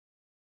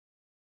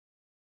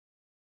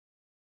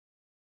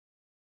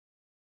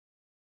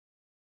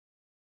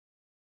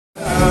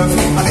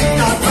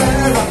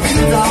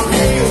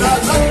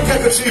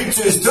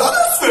Just done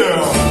a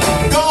film.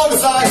 Go to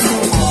side to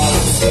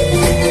Mars.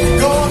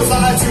 Go to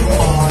side to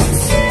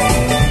Mars.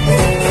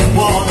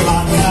 One of my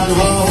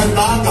hello and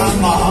my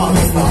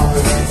mama's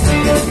stars.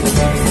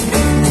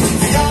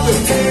 The other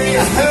day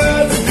I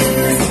heard the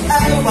news.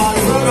 Everybody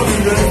heard of the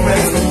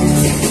earthquake.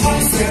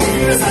 27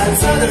 years I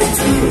turned it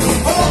to.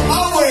 Oh,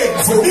 I'm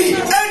waiting for me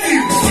and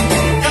you.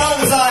 Go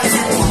to side to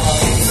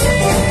Mars.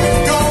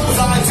 Go to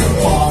side to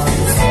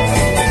Mars.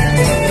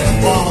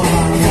 One of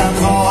my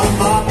hello and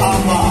my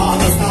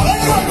mama's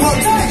stars.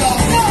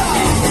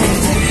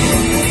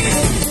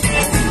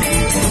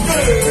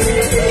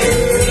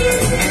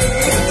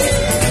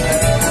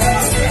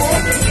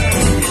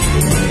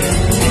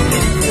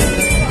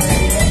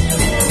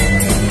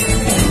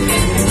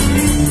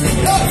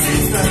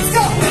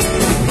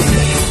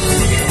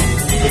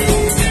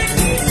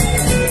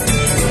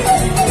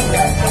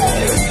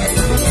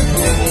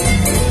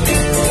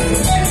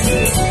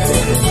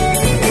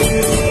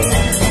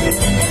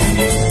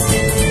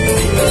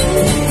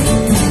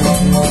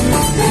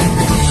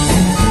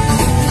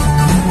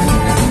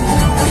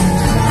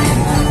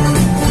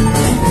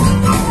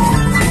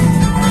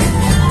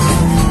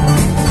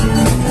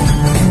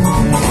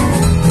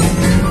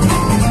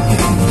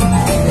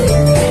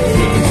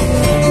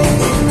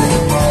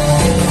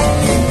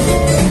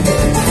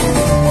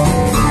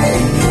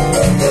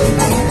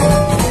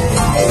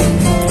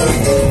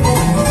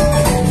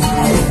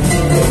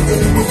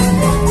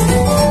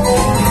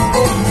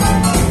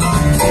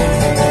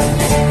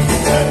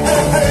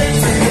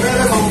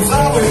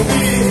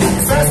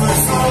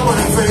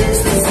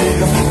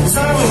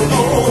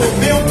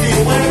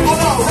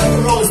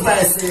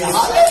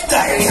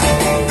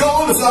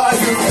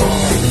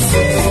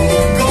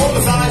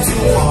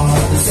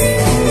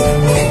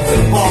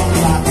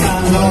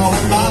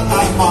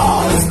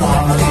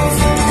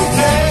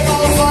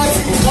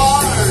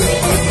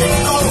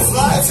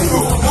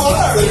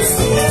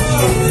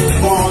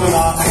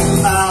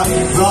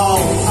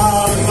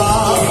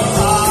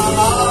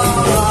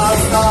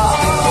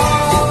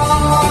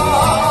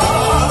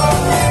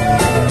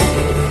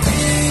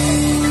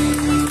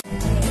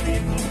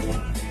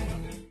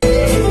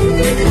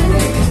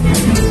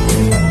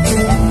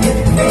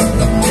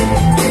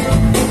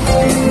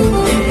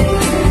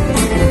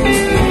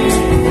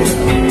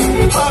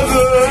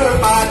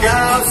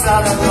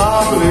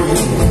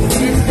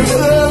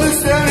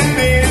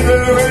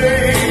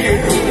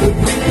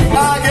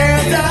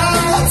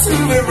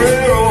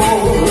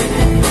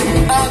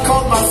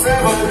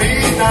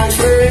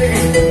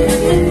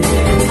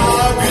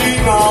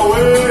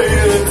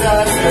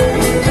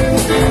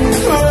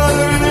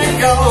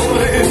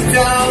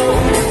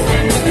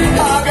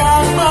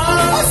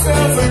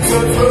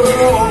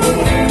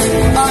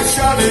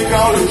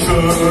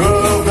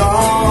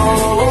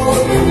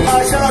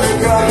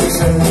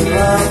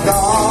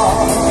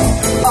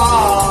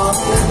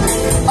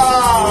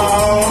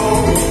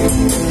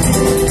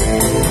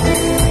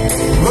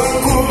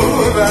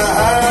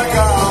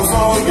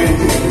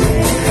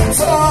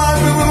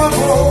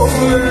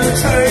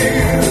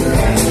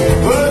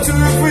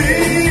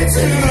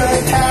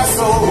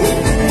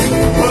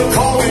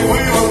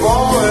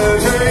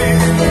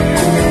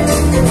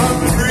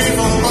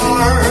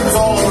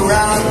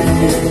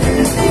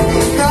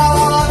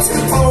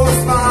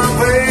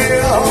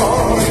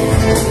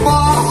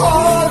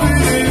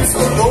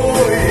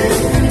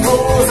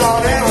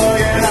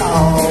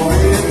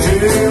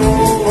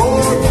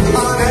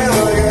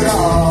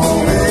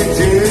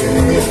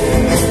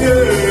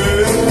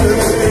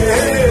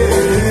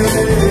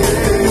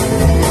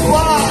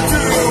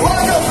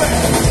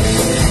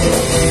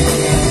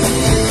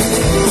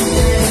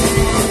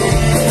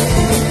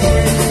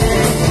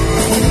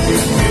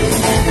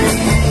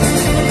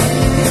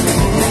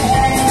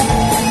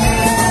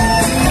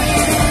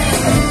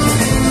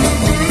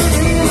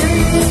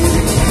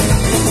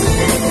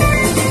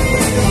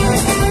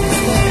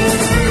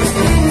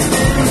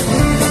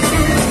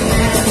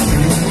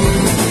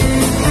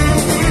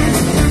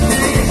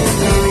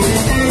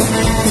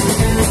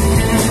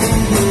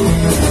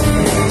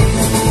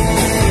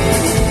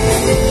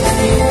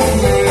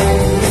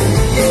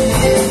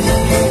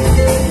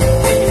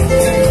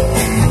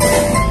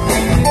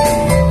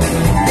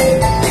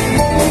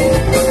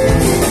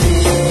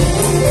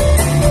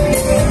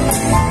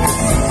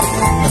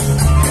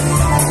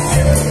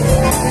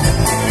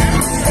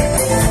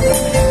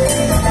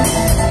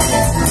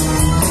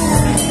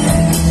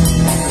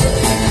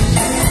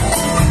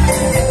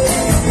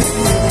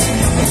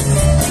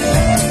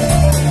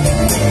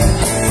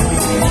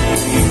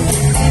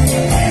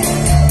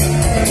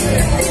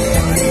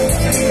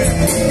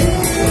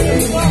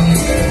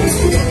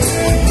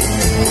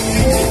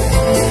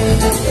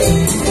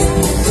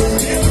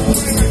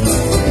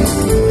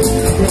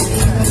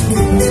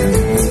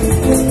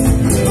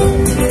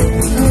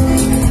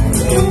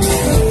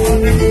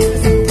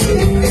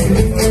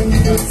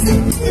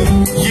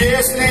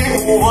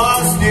 Если у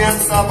вас нет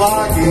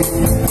собаки,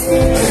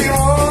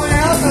 его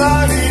нет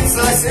поздравить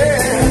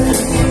сосед,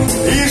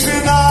 и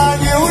жена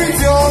не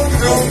уйдет к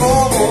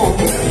другому,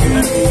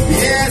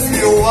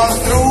 если у вас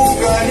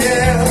друга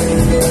нет,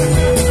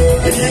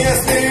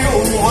 если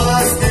у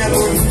вас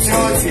нету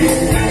тети,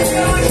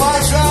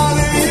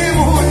 пожалуй,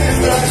 ему не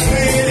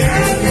страшны,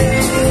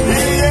 и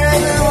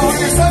если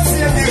вы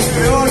совсем не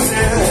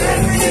живете,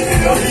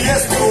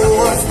 если у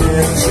вас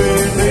нет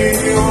жены,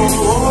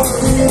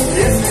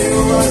 если у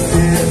вас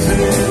нет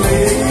жены.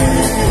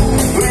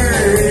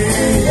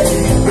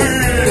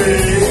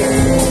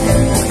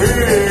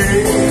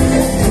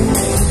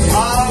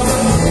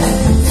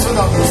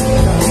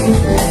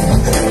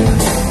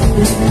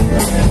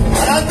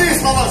 Родные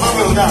слова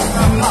забыл, да.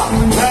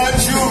 The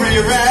jury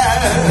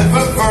read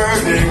the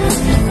verdict,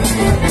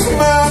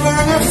 murder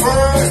in the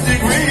first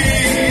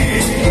degree.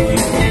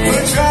 The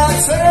judge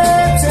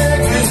said,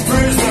 take this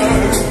prisoner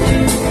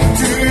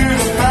to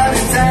the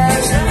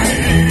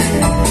penitentiary.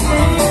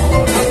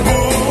 The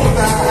bull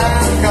that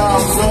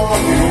handcuffs on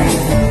you,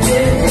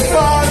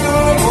 by the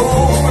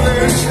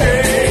golden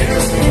chain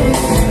of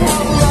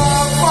love.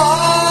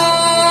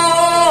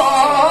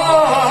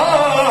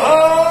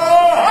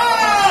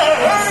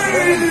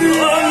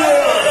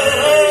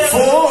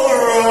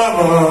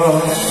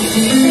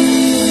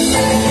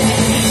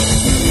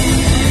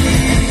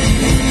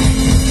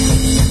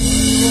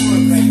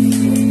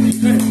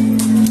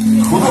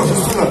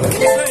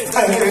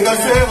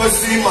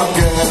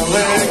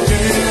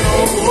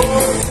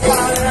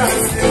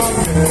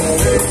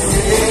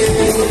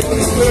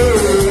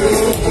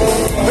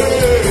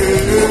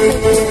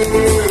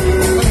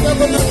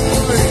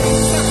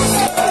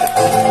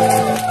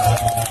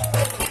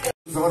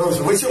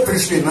 Вы что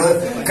пришли? На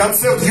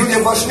концерт Юрия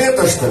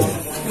Башмета, что ли?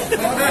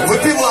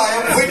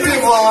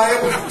 Выпиваем.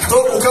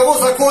 У кого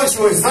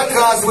закончилось,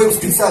 заказываем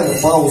специально.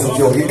 Паузу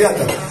делал.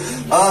 Ребята,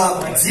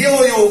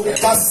 делаю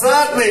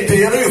досадный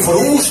перерыв,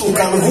 рушу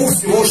канву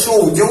всего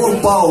шоу, делаю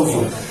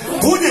паузу.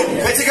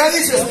 Будем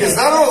категорически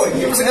здоровы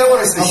и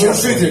разговоры сейчас.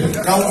 Обрушитель,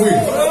 канвы.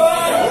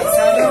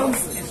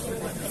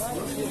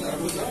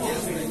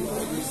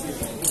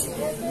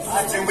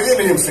 А тем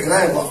временем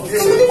сыграем вам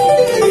песню.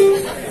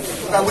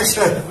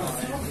 Обычно,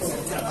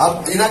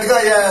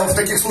 иногда я в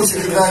таких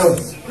случаях играю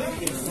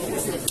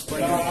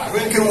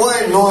Drink and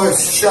Wine, но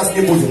сейчас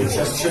не будем.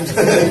 Сейчас что-нибудь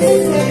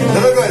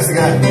другое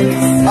сыграем.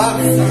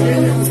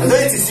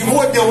 Знаете,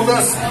 сегодня у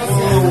нас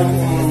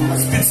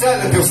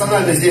специально,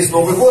 персонально здесь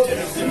Новый год,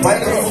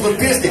 поэтому будут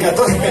песни,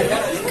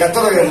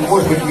 которые,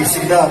 может быть, не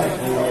всегда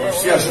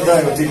все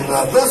ожидают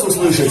именно от нас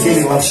услышать,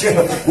 или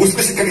вообще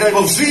услышать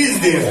когда-нибудь в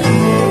жизни.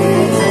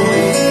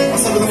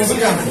 Особенно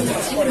музыканты.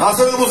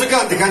 Особенно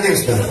музыканты,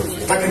 конечно.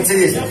 Так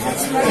интересно.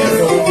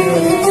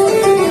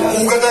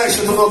 Угадаешь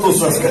эту ноту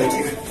со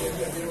скольких?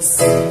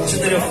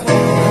 4.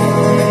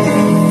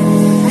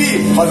 Ми,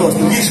 пожалуйста,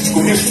 мишечку,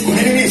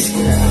 бери мишечку.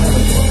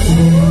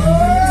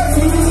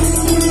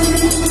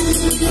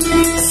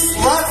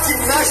 Сладким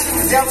нашим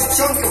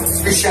девчонкам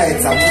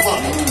посвящается.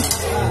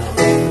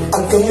 I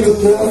got a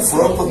love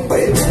from a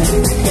baby.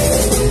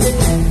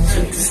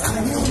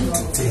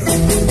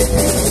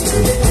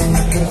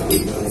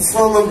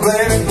 From a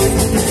baby,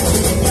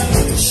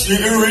 she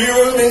could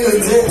rerun in the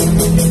day.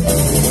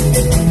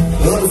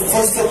 Not the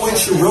first time when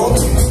she wrote,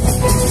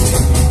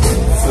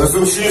 first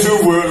time she's a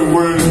word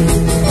away.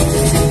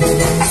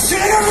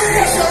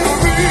 Sugar-ree,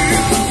 sugar-ree,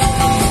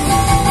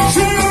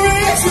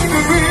 sugar-ree,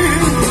 sugar-ree,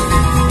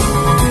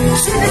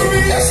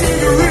 sugar-ree,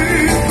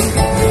 sugar-ree.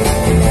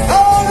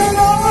 All in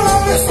all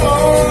of this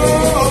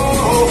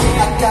soul,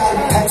 I got a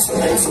pencil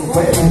and some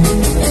bread,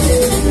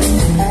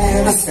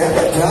 and I said I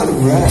got it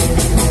right.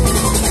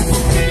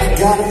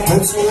 Got a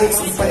pencil and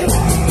some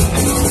paper,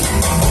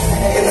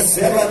 and I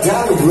said I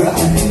got it right.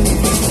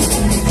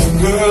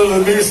 Girl,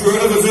 let me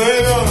swear the day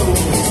now,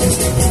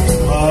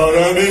 oh,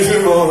 let me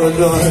hear all the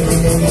night.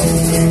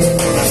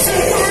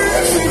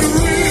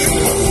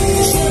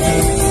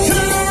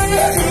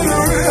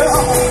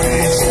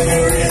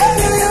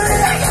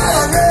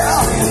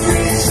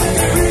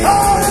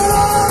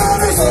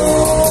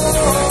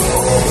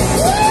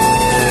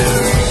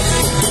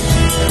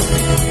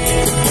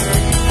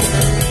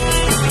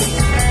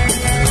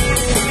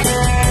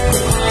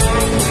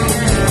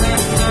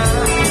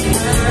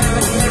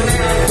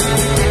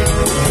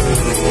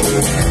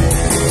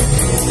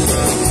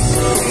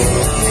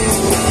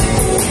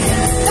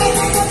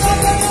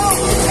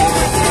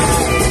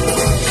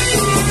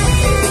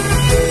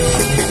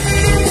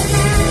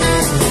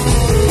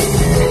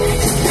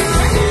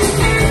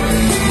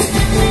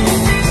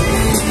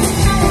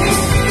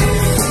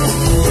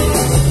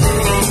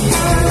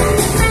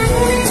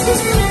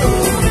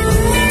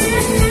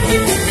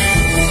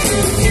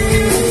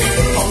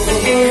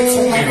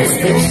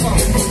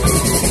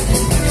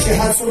 She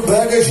had some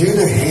baggage in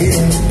her head.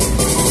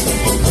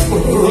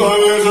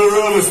 Right at the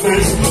railway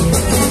station.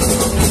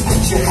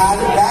 She had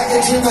a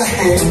baggage in her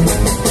head.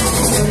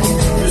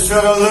 She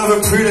said, I love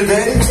her pretty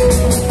day.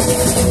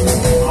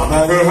 I'm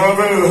never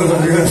having her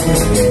again.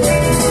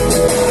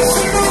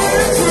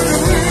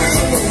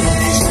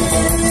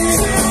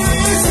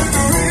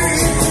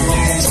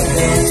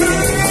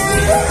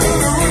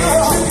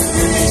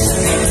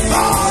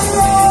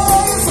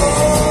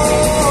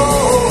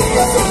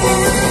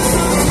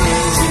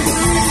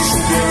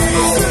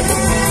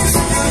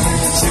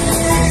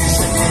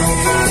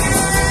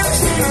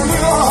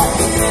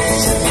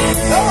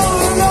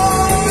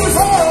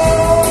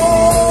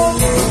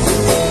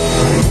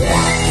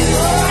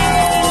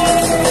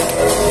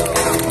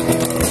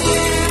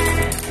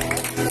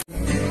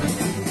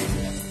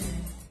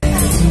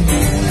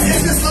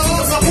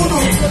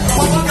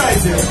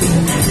 Помогайте.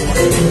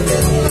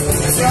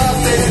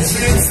 Взятые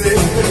джинсы,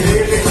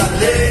 или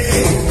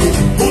котлей,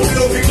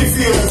 бутылка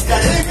кефира,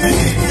 скорее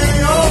бери,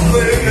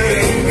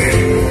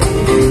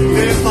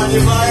 ты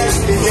понимаешь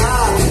меня?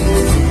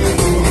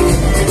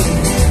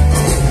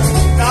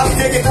 Там,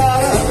 где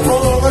гитара,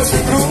 полночь и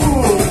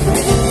грув,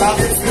 там,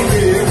 где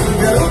цветы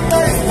берут на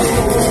игру,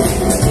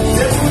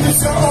 где будет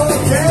все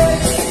окей,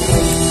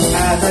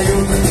 это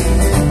юг.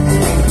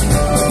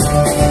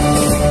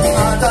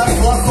 А так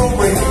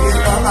плохого и не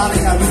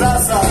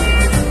Канзаса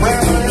мы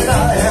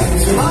пролетаем,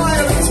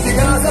 сжимаем ручки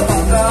газа по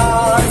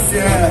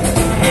трассе.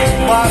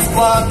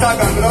 Москва,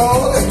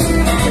 Таганрог.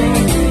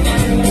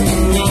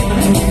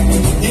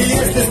 И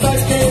если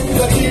стать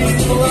такие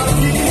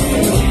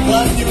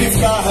платки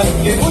пивка,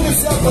 и будет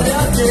все в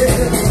порядке,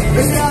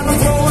 ведь я на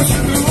помощь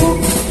друг.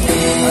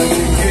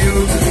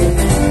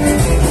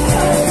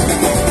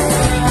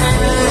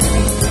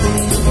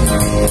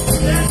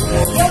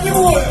 Я не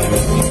мою.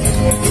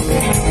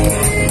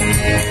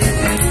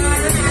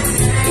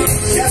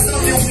 Я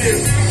сам не умею.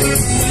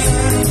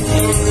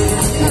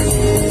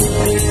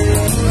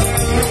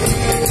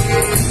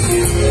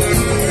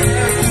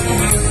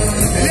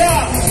 Я!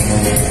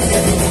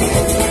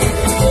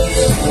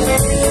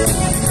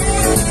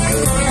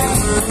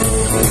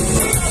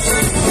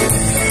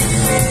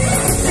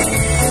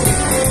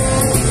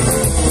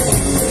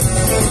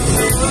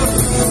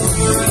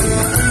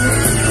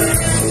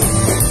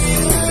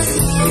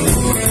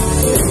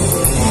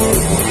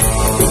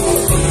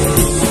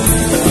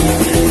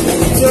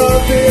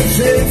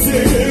 Держите,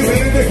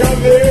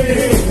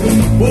 выдыхай,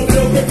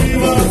 бутылка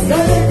пива,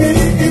 дай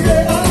тебе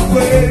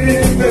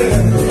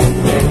апельсин.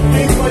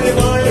 Ты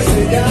понимаешь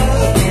меня?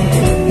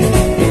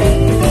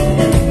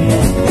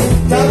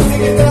 Там, где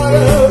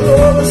гитара,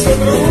 лучше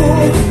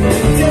друг,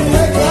 где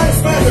Black Lives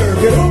Matter,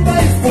 берут на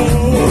избу,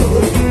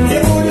 где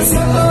будет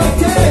все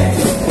окей.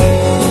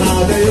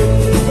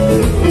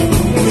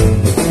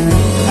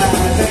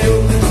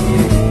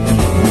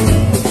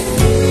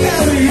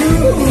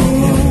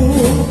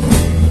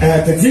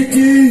 Это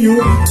дикий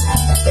юг.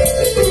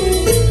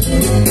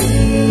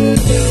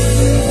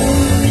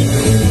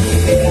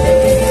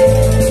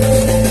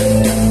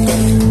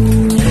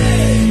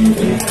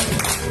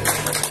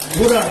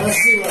 Ура,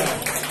 красиво.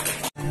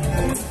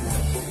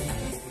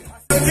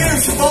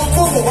 Надеюсь,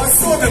 Балкону в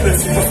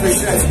особенности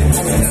посвящать.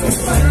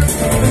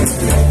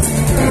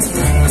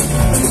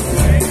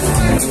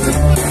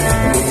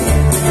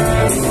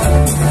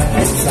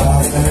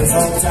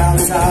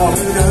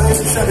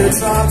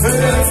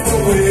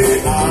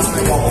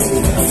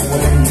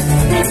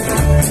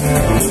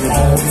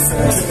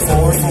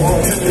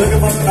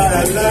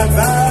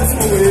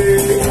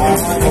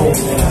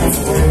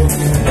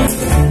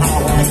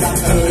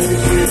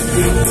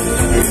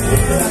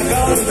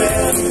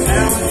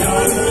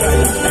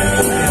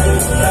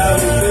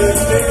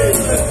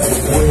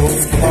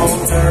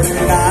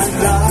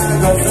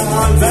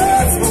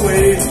 That's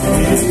where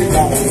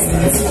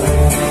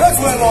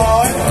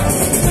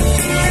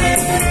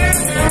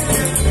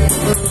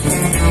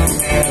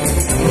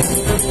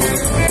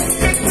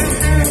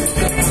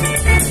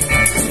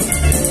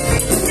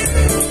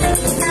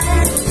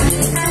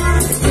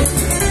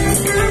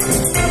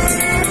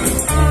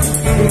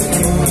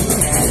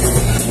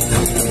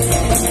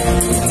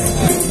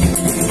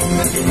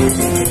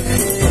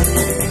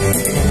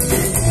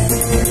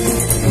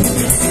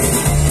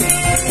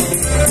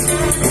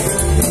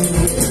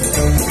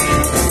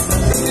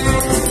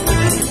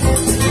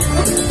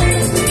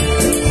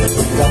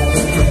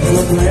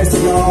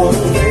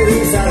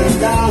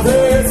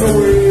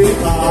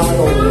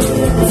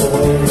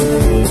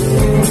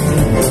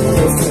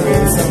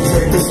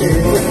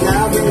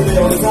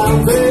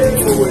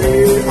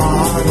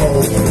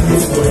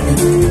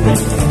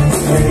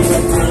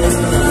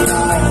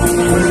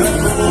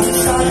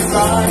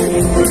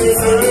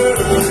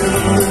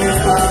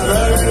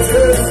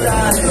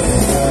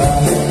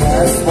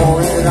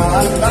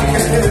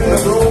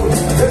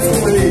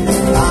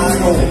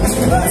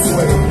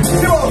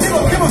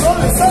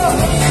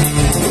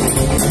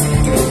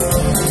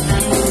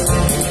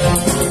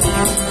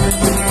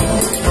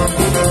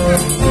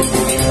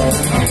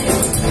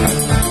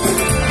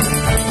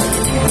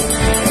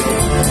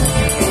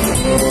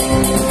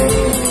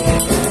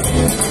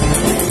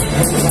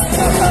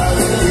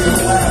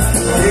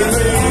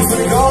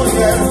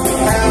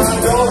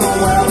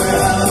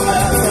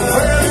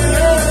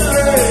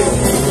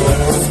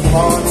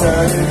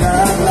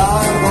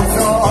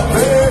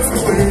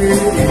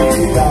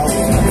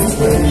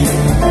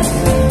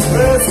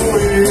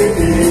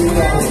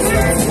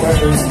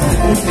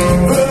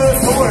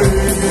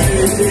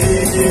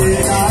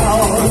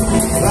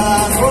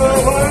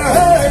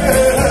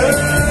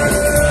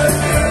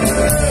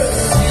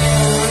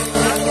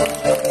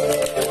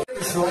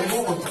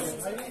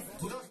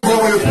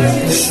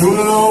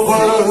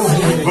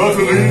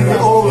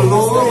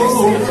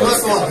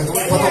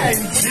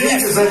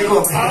за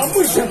рекламу.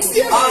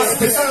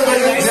 Специально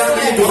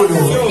я не буду.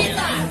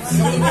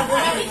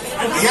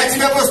 Я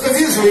тебя просто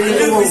вижу и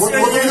думаю, вот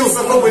увидел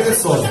знакомое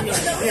лицо.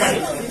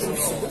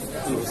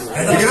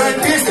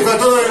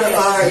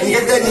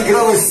 никогда не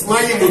игралась с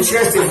моим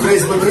участием в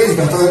Crazy Man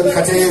Racing,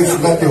 хотя я ее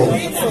всегда пел.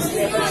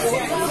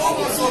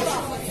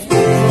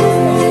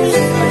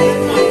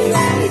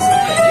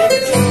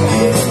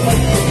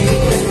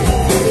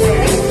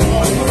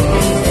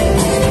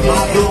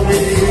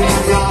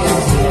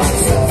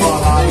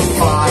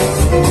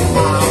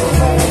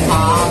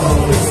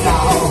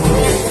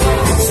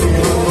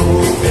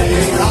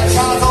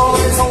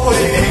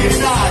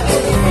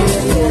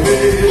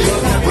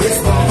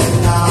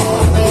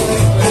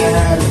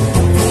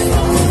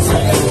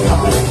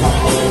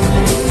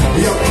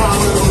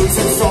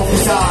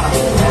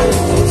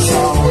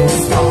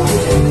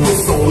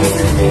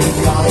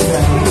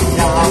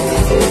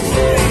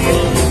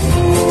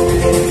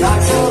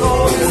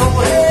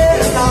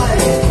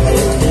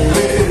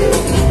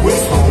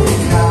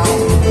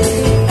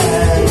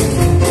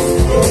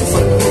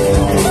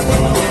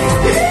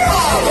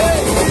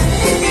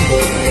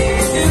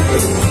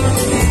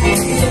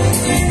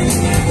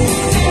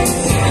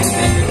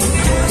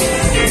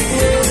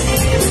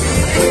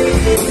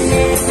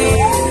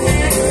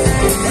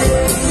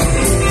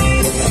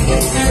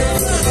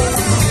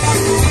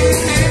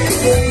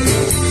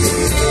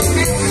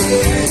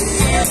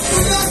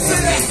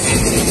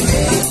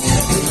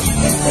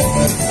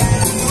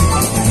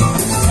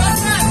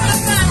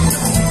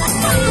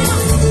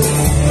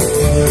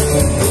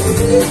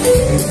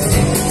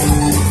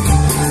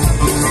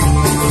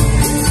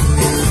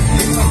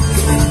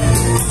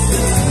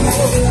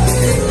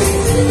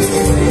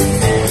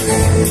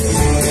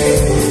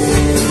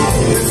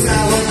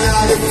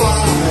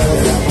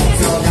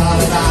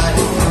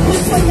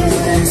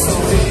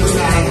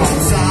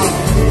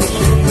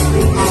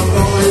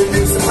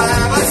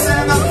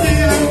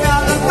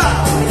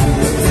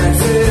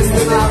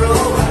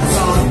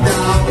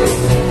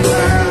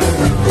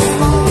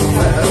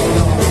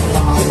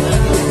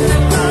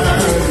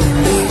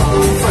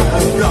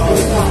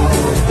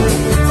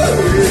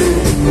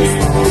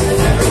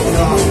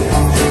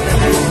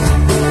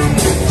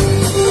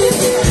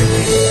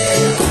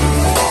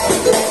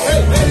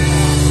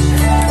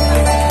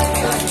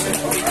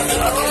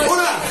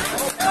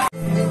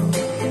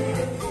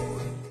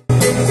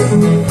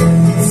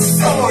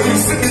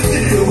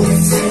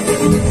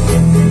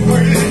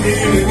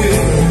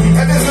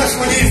 Это из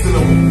нашего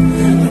неизданного.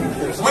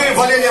 Мы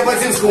Валерию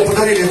Ободзинскому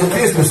подарили эту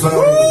песню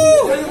свою.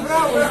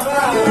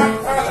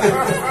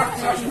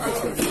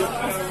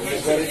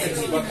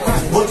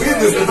 Вот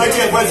видно, что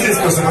такие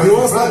Ободзинского. И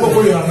он стал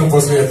популярным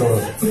после этого.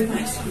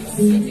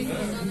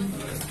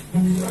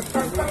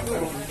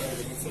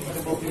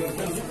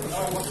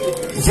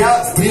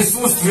 Я в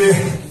присутствии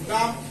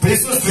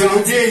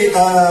людей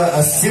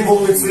с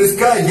символами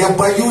ЦСКА, я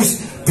боюсь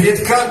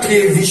перед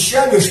кантри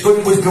вещами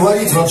что-нибудь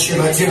говорить вообще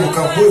на тему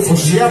ковбоев.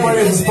 Слушай, я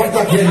боюсь за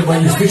Спартак, я не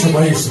боюсь. Ты что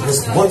боишься?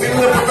 Вот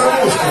именно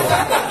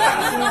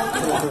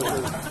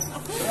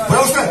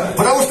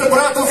потому что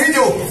брат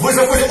увидел, вы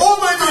заходите, о,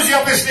 мои друзья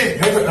пришли.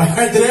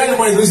 Это реально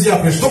мои друзья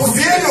пришли. Только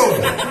верю,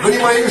 но не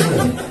мои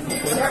же.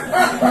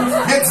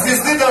 Нет,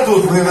 звезды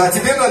дадут, блин, а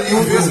тебе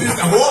нальют.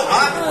 Вот,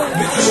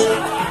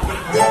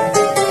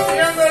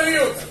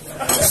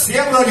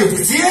 Всем нальют.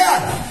 Где?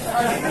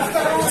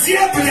 Где,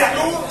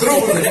 блядь?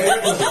 Трубы.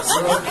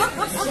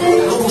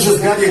 Ну, уже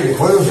сгорели,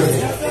 понял уже?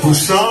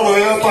 Душа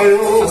моя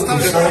поет,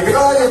 душа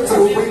играет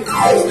трубы.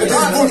 Это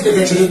из мультика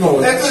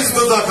очередного. Это из,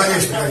 ну да,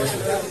 конечно.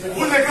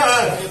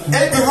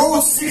 Abbey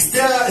Road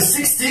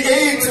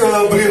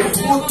 68, блин,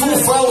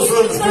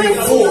 2000, блин,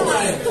 4.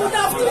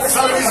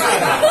 Сам не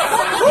знаю.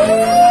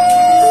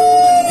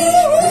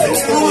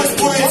 Затянулась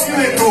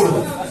полетиный тур.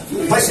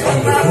 Спасибо.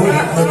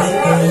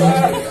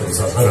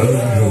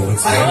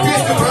 А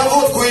песню про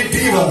водку и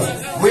пиво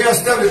мы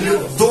оставили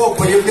до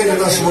появления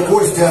нашего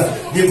гостя,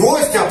 не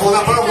гостя, а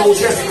полноправного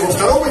участника во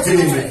втором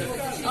отделении.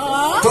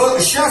 То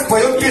сейчас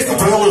поет песню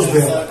про ЛСД.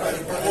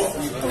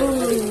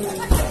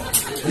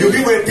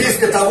 Любимая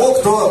песня того,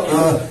 кто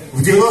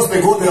в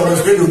 90-е годы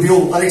ЛСД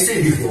любил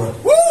Алексея Вихрева.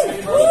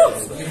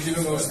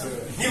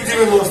 Не в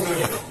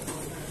 90-е.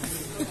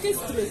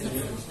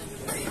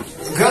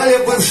 Галя,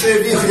 бывшая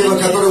Вихрева,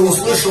 которая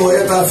услышала,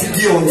 это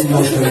офигела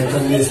немножко в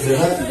этом месте,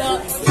 да?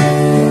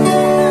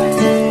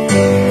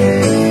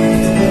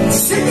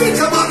 Всеми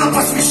команда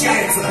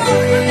посвящается!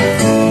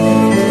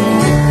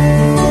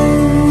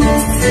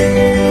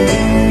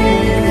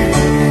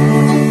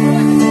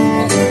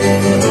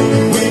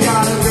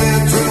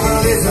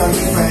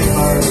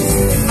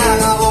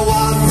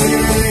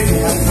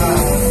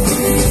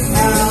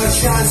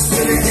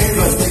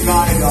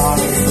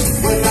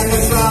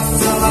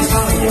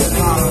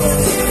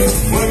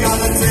 We're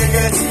gonna take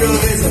it to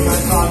this and I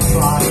can't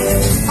fly.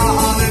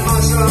 Honey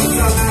mushrooms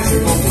are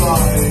magical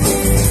flies.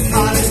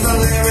 And it's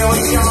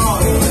delirious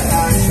show in the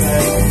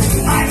ashtray.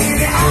 I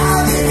need it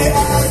out.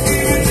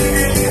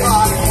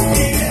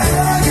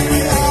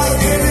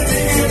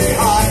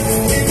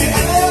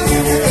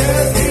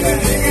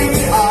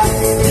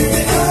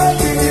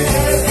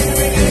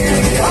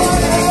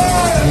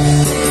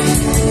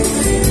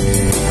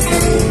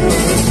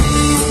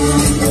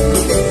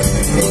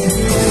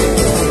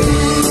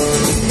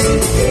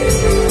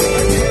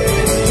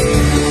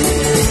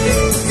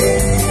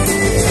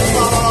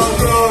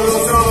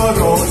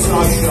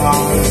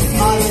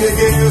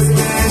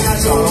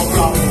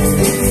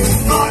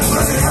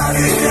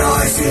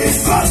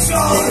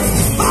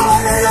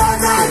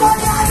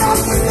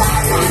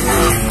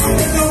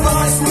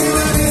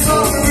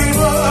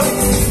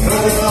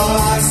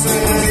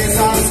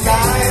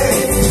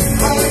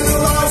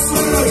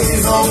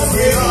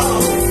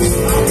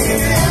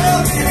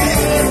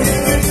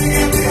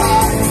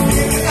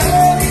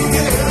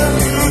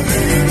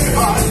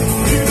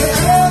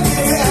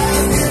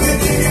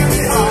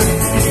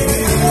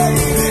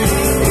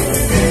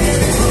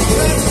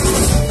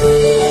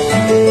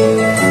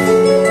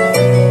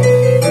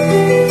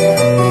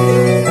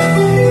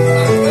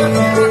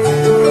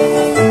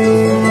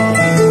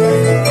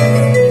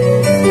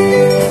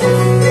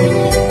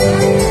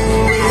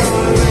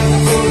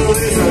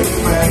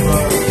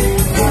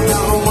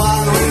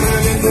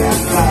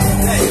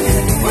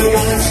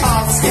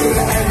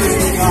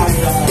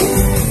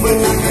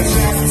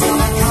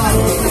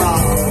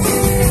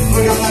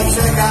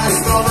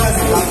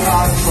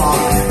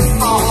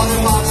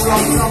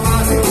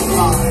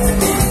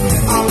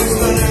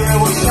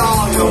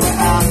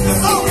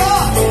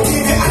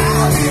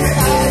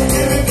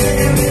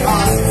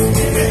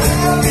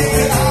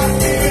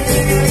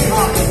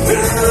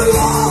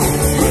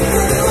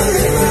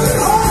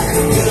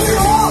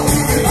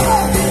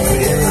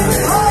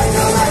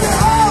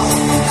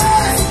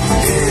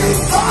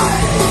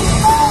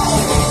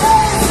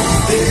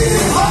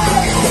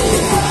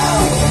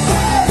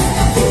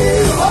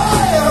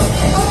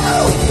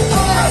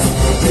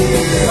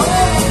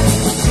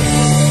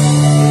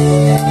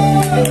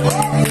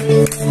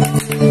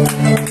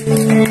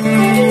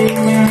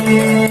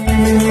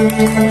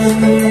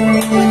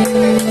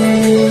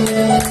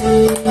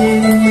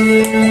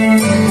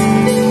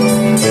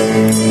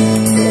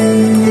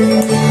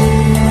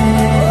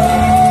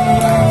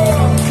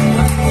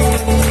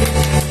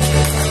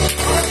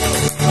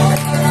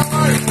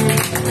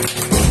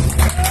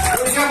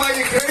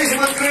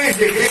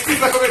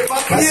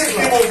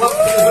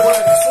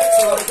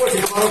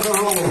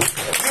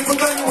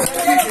 Никуда не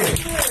уходите.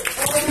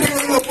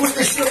 Пусть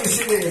еще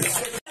веселее.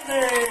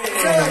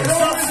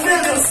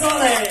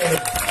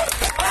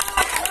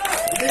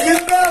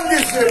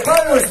 Легендарнейший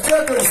Павел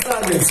Степан с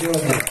нами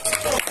сегодня.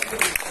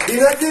 И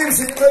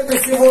надеемся, не только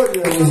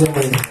сегодня, друзья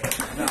мои.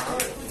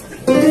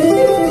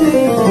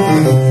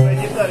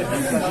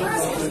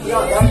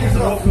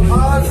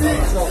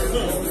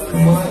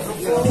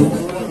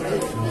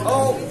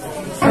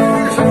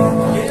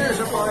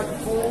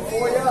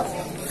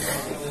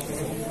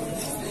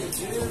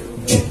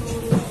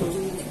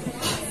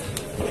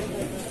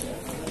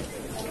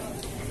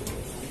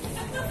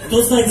 Кто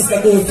знает, из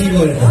какого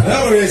фильма это?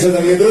 Добрый вечер,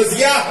 дорогие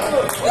друзья!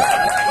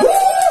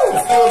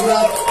 Спасибо,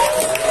 брат!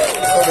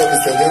 Что вы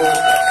здесь делаете?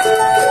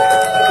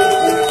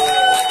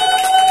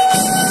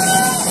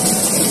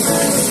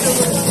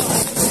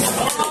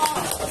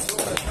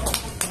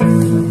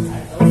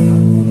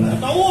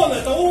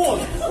 Это он!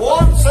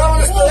 Он самый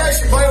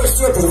настоящий Павел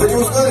Степан. Вы не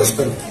узнали,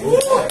 что ли?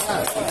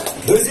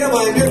 Друзья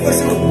мои,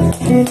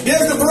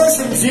 между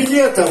прочим,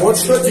 диета. Вот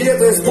что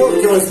диета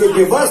испортилась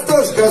людьми. Вас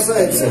тоже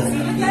касается.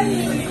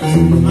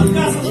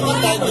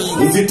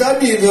 И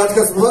витамины,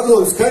 отказ от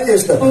Макдональдса,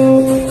 конечно.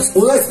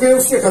 У нас теперь у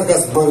всех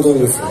отказ от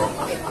Макдональдса.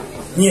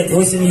 Нет,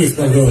 8 есть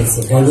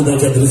Макдональдса. Могу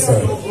дать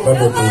адреса.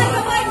 Работаю.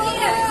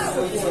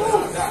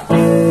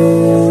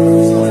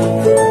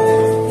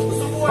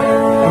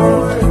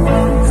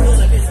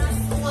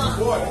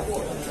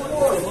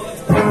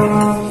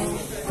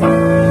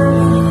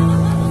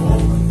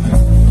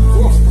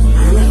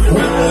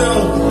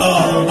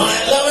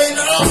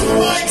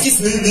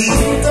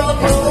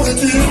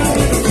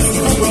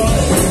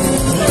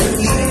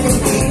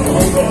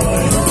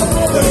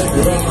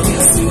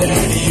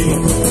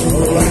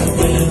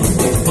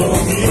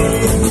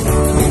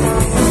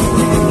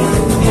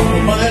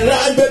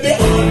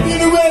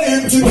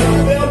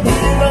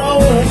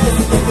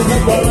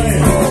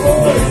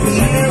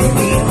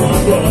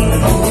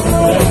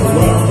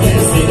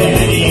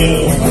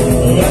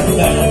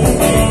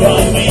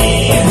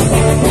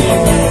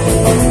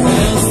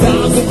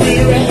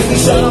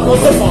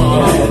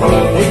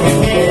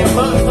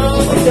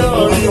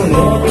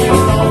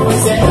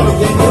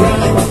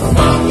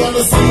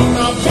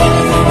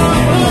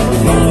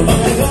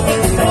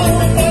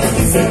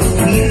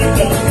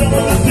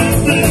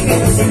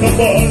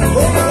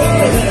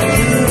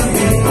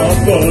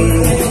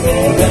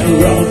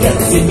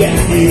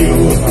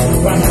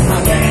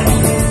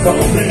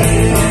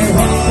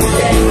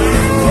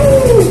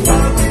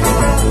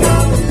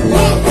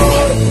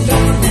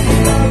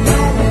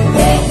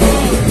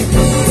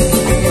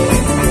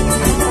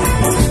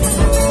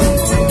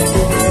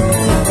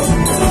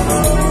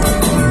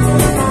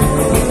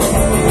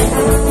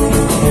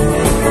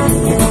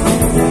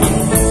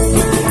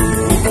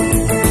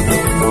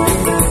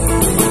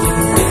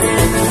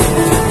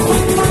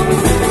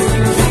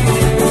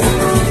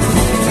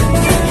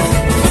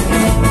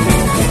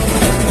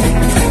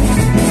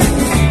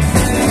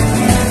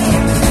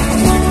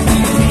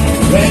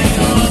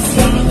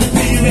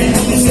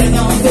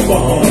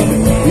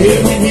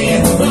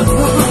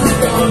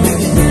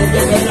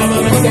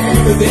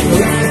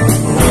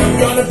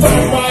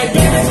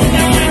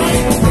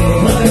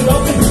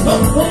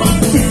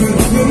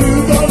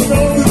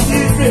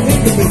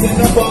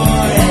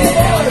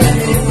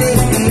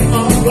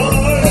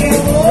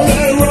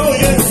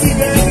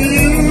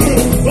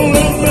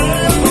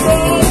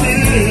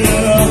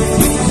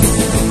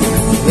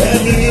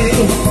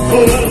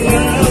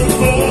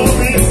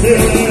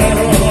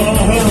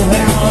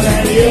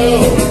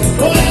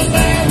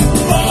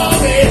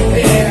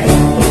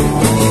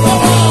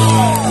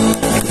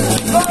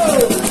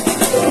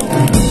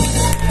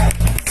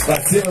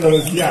 Спасибо,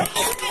 друзья!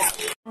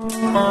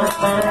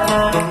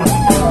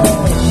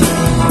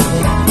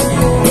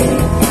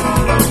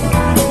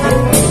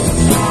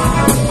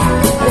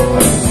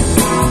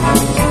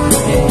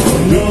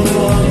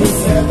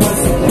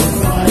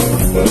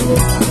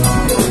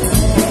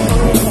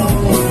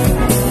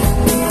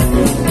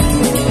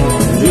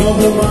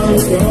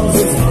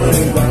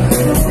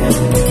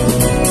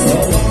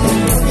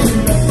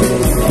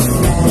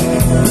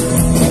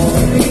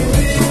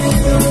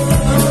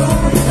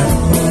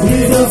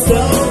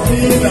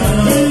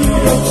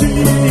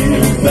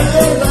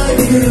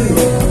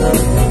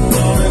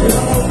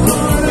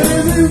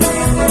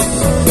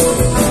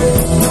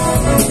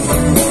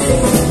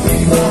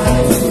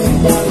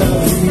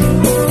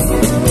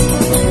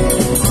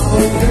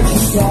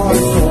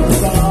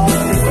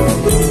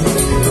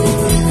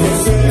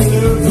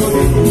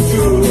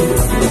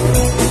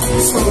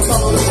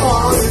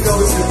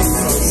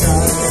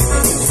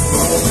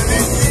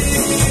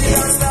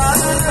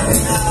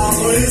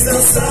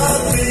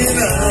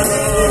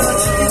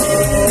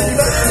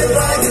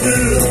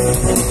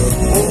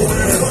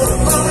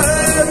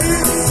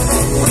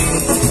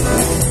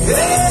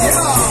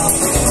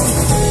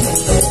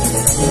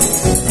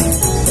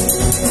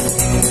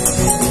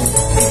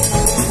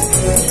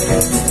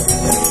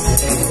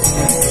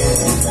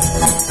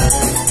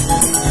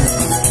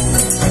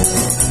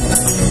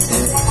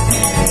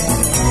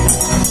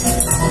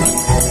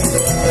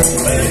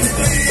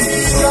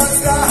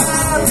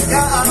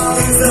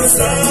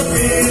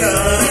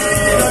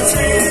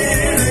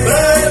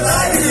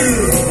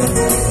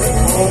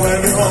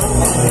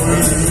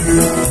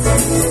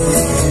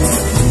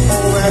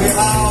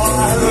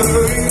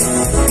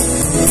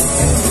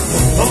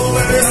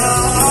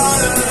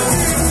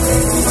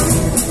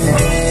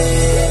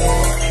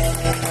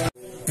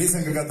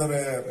 Песенка,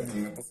 которая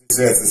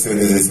посвящается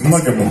сегодня здесь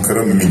многим,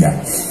 кроме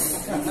меня.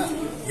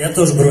 Я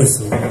тоже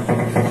бросил.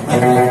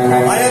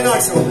 А я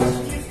начал.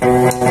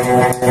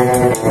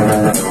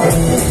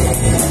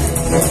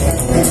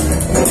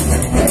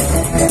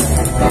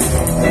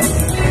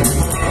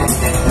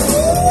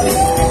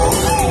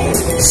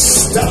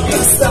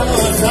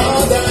 Стало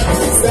надо,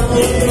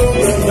 стало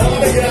трудно,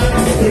 надо играть,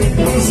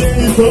 уже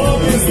не то,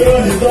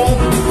 не то.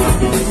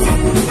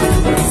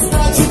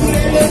 Значит,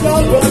 время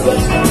подвода,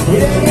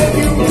 время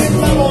любит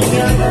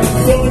наполнять,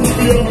 кто не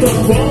пьет, тот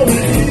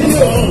поведет.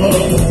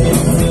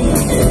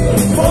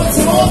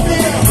 Больше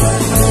водки,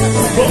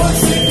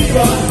 больше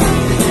пива,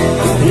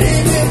 и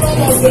не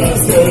помогает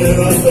скорее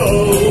на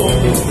стол.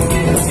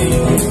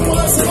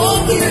 Больше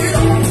водки,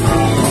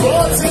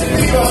 больше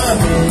пива,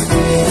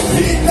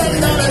 и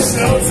тогда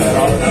начнется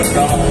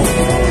рок-н-ролл.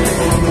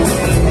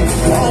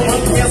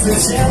 Повод не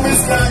зачем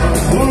искать,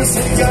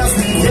 лучше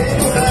каждый день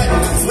бухать,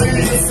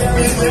 злые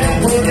сцены не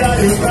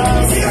пугают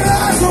нас. И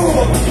разу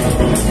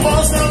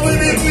можно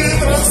выпить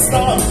литров 100, а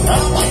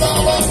потом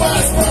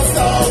попасть на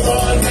стол,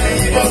 только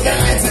не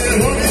пугайте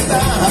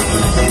унитаз.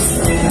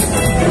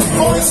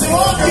 Больше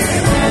водки,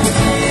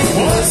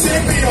 больше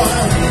пива,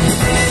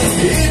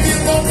 и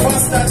вино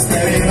поставь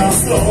скорее на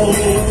стол.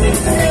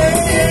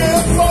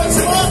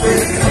 Больше воды,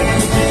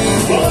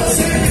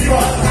 больше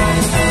пива,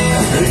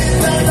 и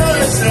тогда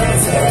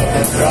начнется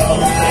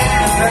рок-н-ролл.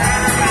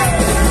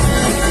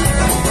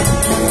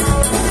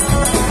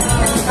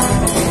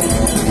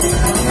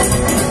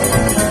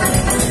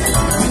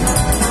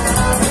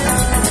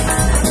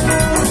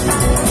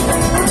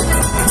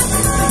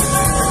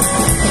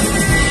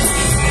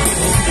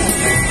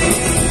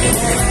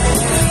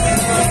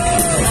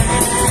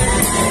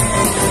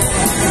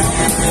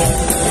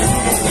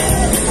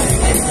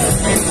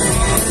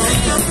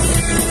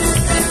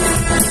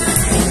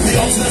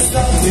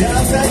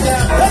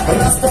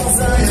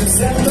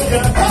 Расползаемся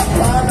много,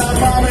 а на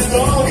мамы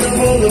долго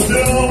будут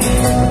днем.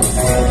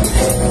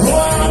 А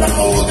на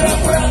утро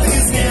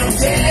протрезвем,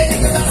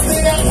 денег нас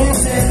не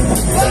опустим,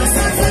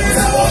 закрыть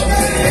завод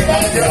и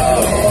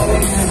пойдем.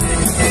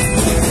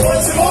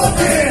 Больше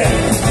водки,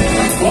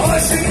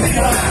 больше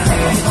пива,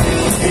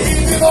 и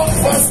вино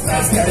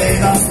поставь скорей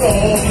на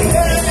стол.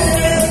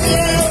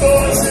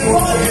 Больше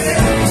водки,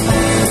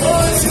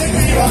 больше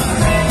пива,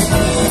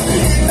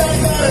 и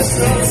тогда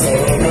начнется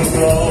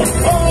рок-н-ролл.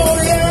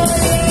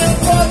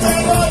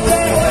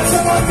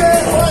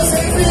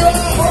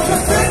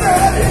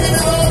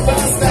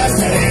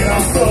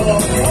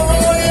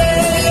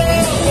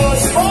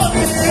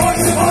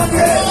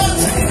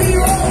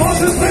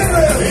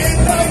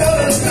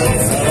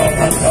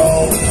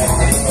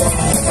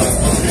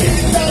 И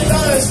тогда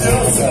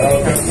начнется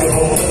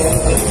рок-н-ролл.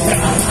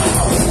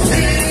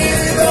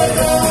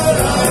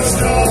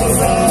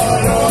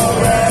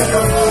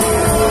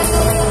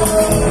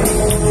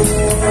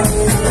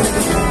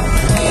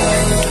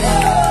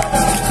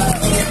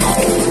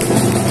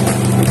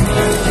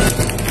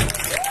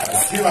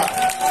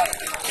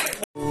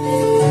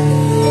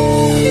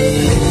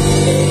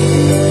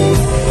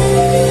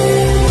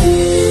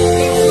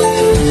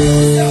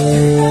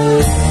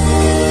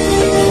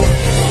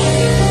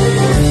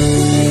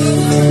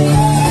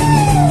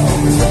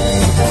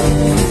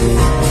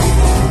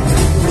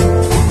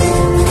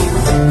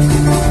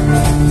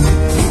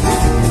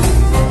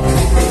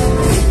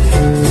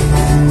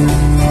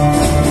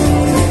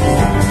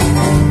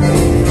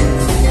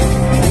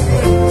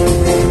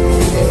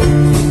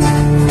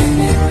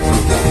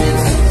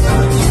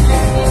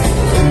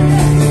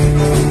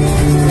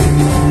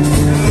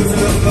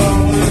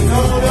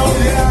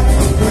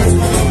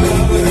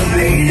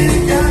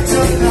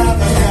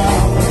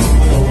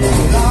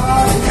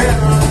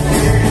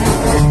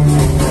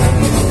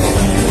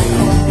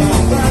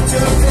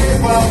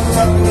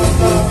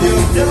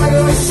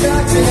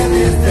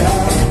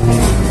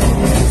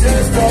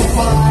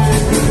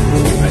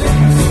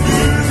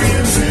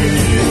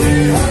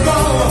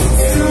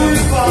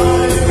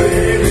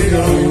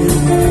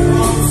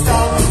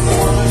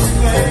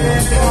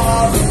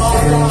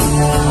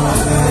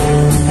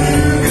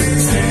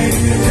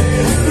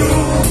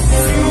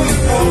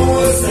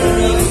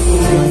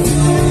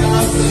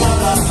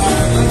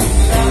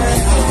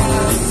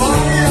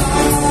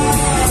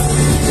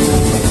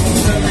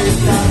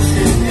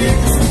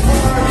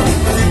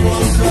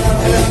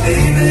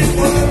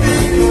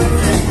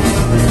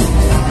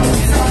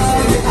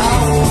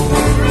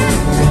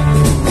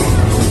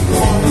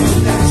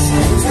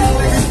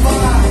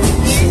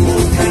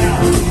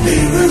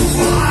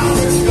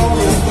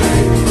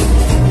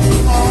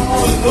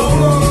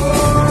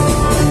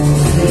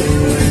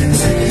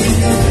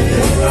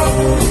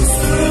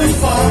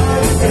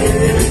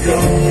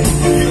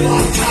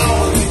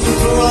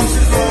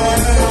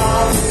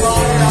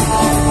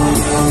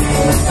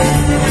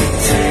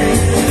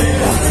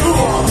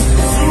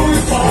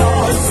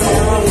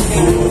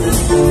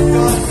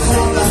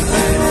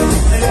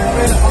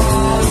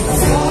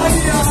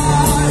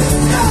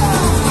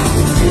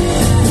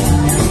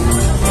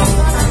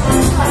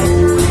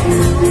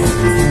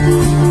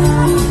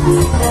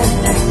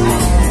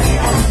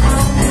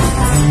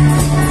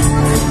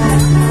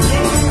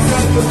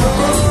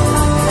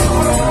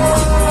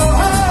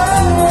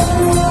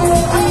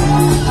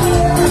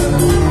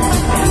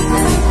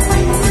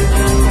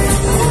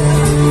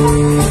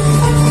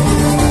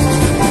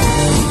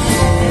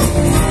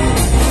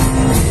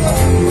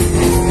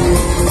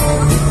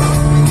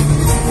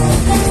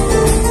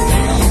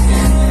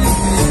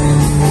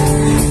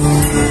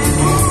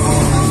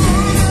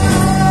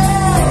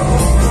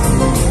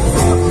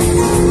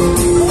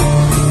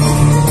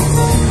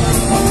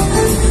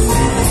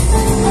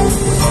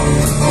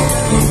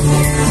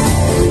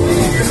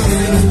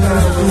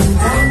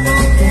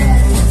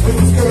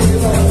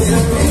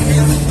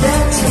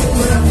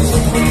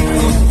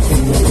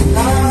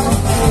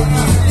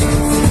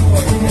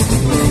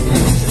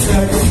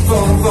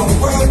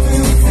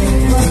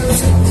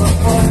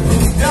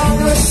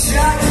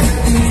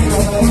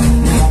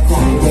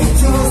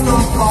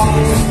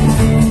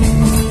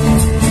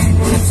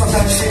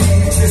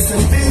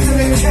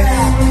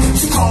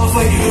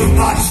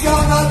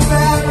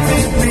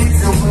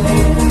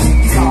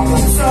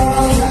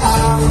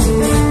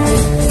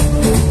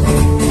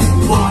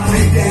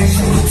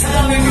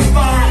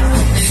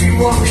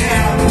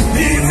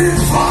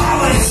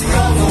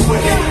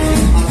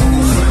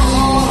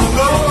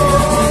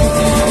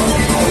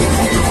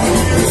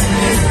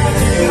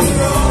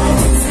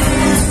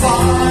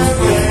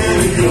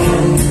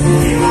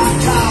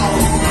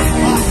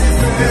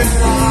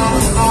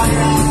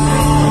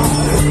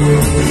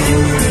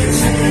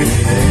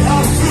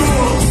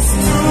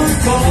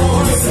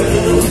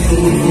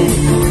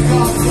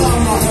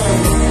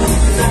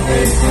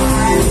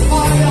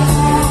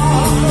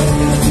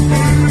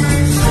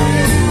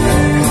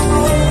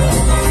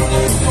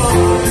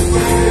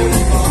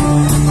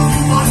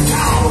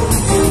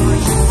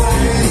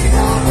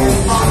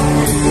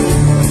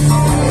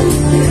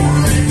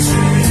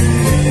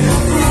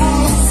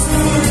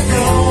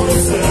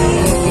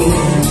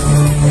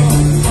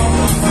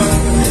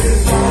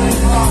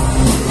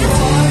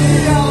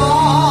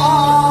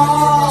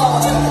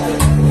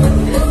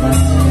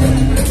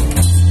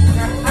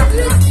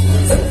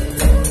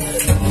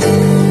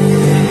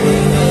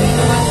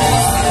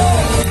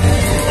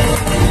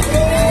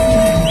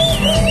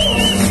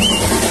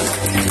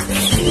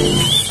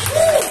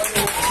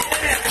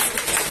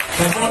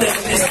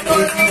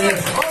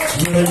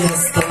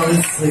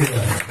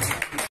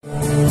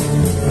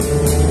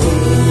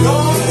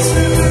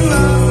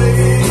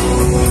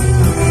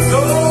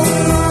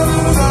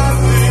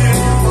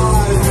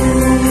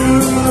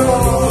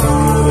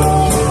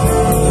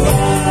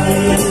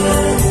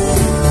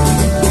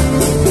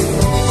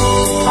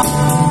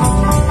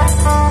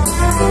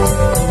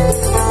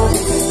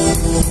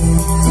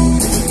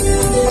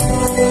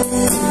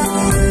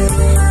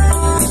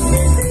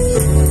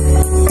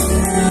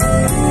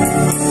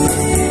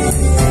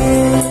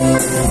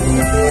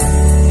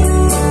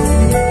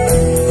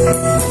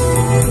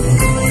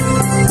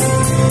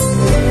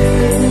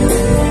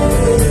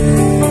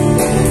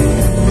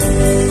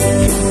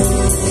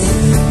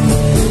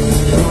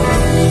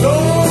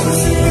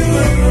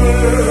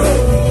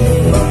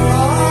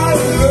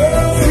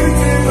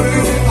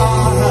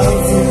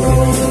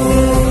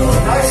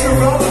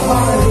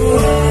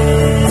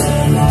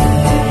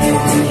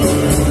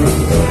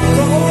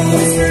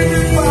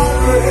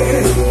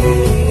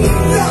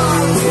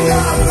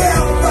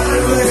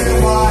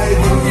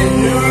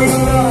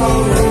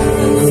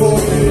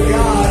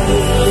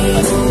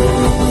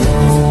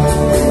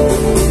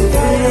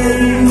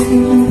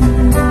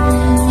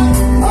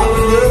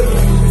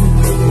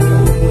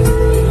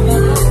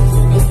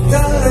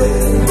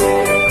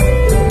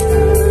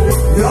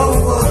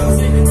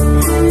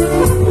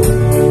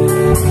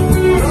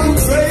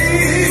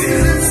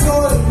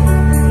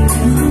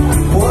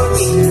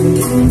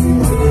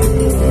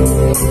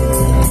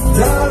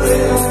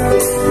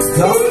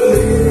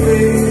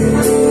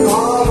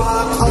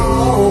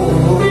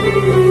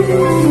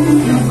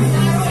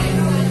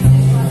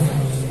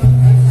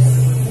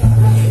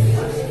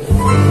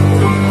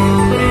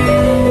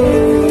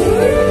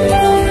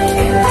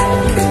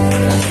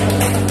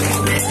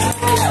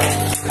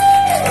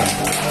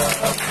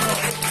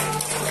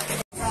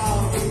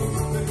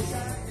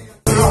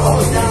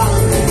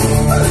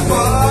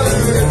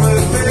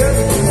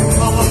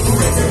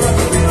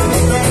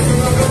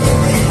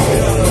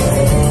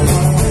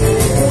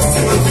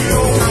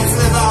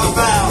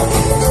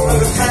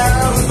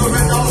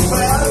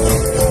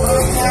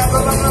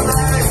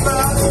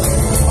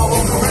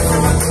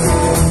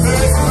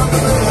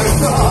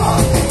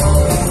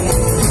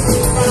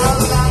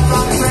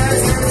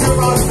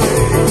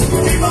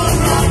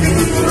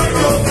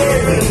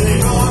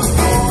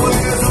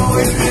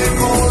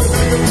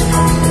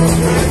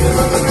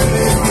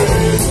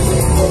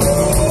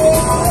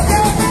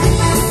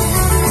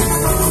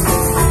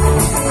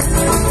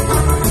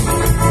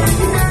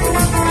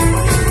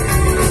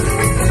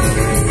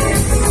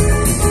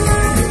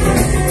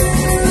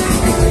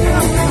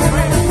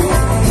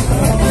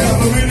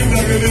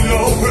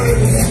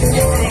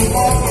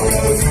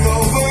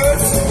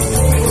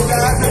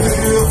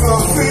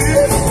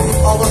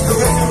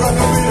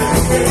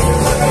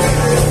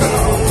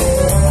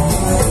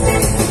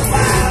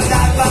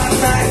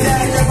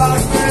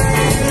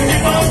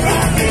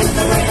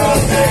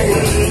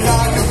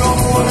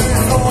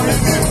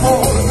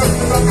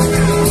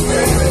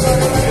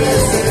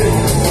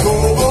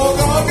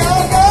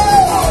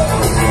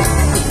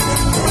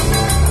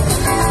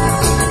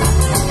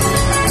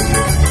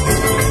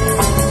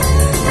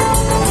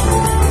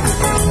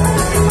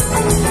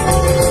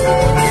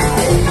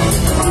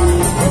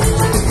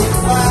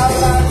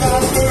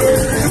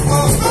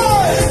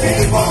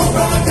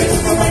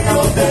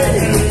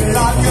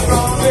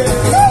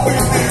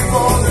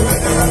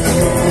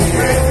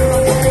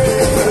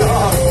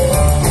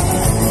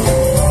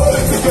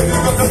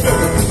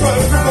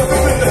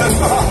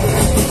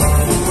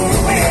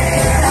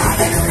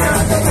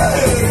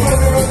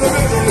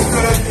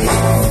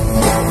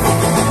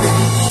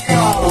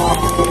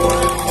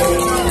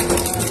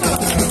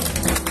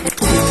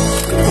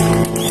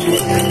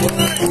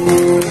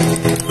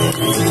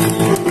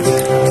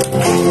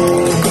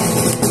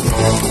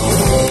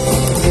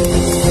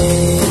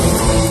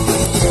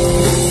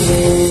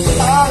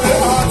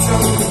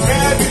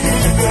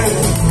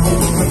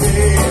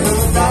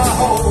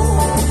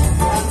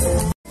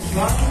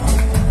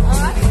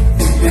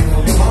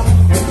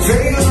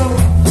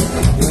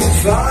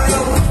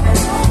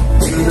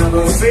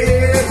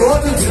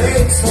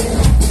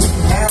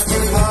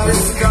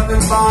 Everybody's coming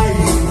by,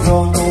 you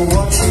don't know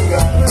what you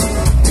got.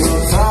 Your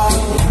time,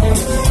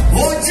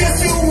 or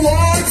just you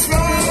want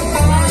from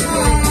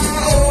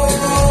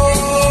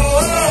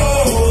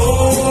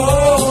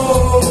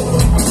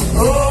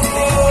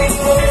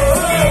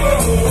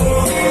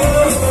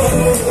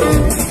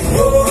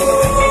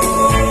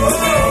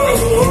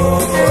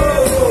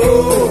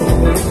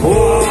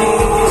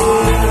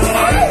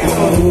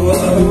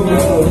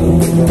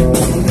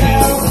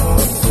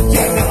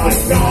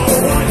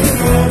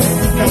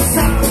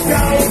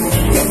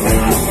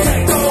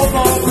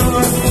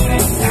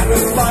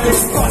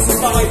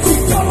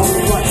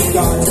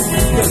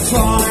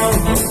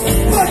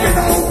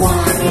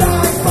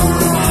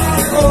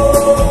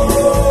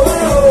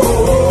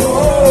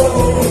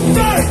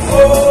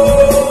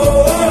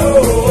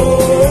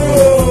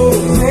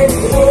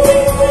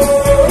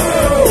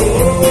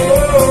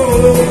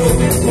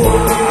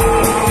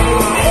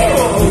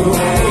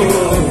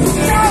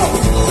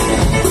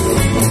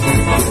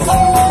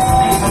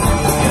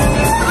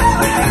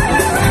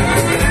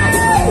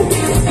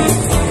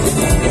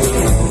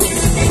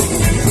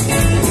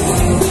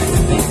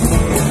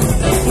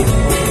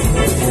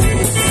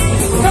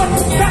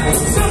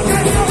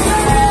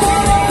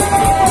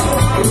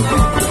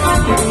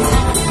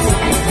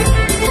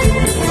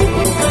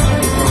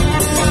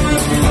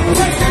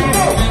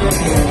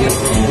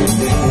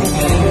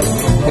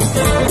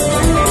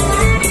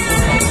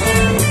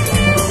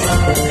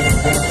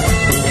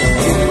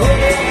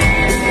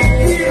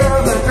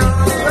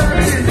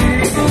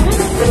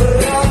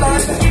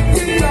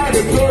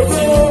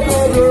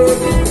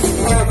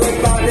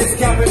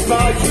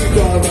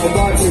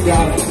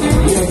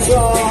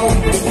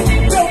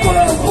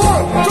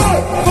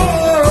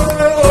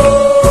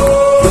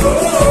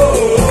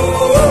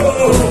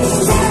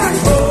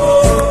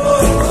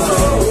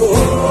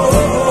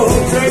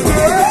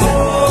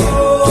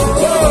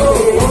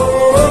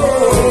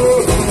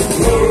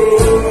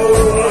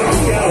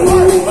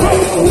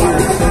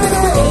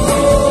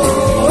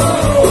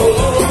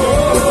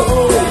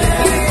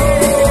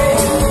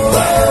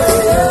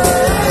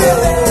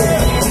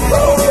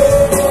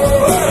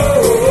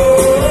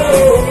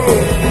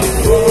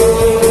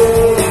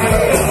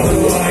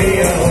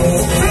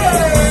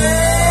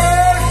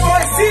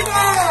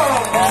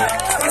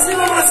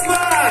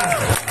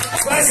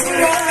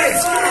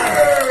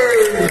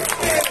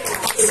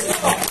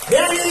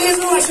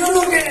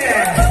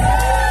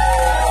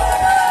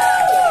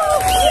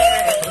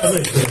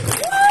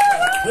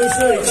Ну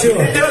что, и чё?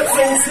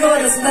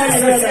 Все, до свидания,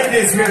 ребята.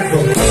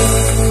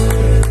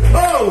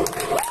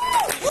 Оу!